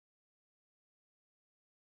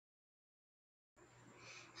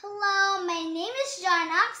Hello, my name is John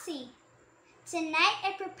Oxy. Tonight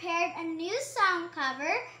I prepared a new song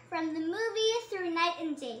cover from the movie Through Night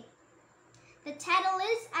and Day. The title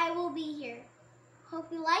is I Will Be Here.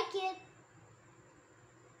 Hope you like it.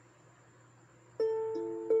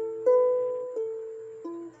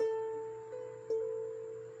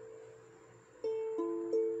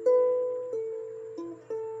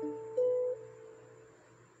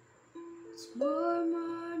 Tomorrow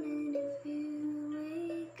morning if you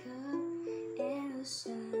wake up and the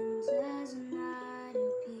sun does not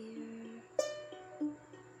appear,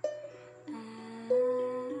 I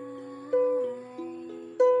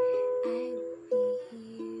will be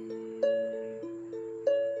here.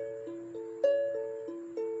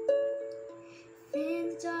 In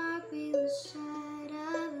the dark with the shine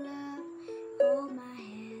of love, hold my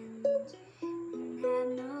hand and have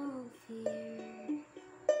no fear.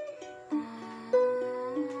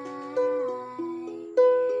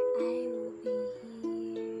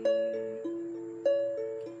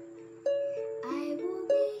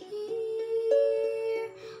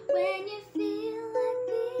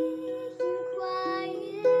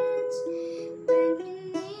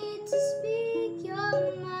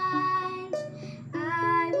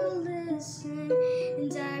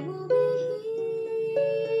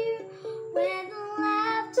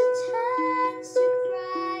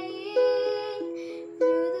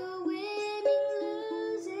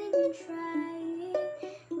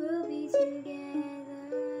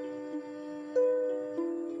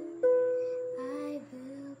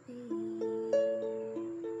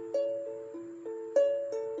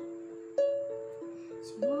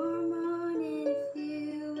 Tomorrow morning if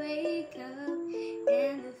you wake up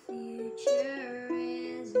and the future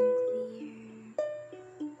isn't clear,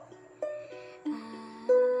 I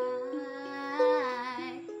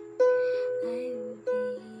will be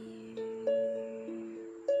here.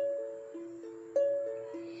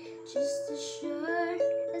 Just as sure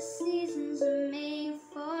as seasons are made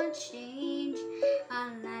for change,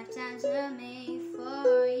 our lifetimes are made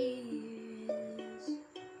for years.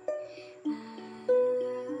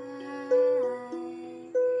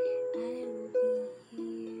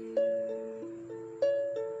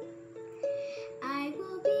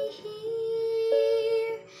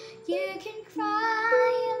 You can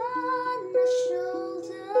cry on my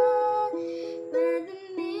shoulder when the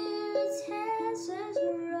mirror's answers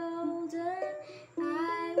are older. I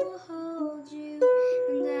will hold you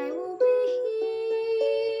and I will be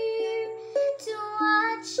here to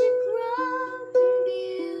watch you grow in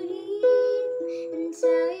beauty and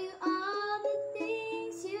tell you all the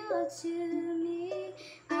things you are to me.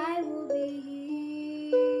 I will be here.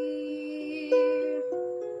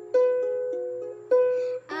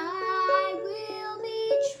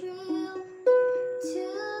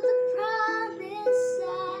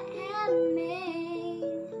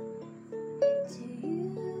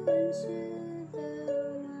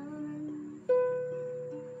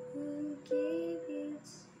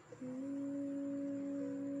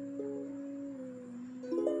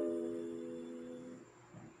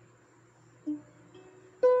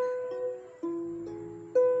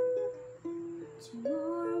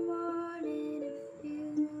 Tomorrow morning if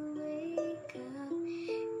you wake up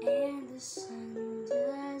and the sun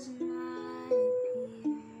does not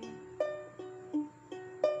appear,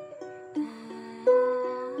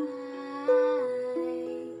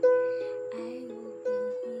 I will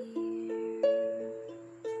be here.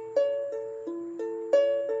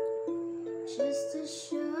 Just as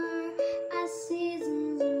sure as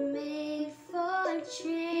seasons are made for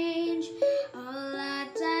change, all our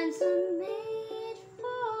times are made.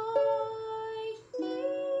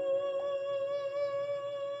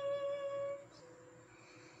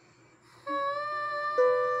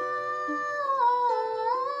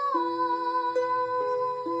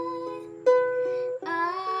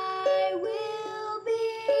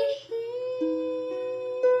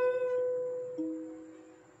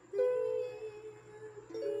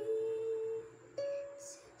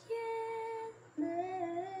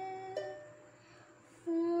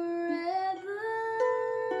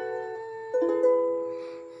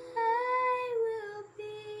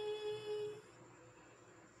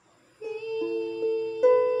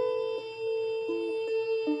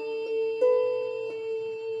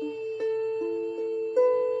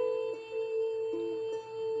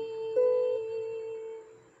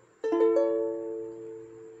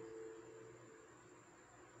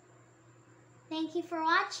 Thank you for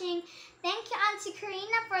watching. Thank you, Auntie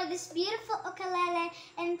Karina, for this beautiful ukulele,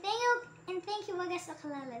 and thank you, Wagas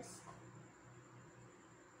Ukuleles.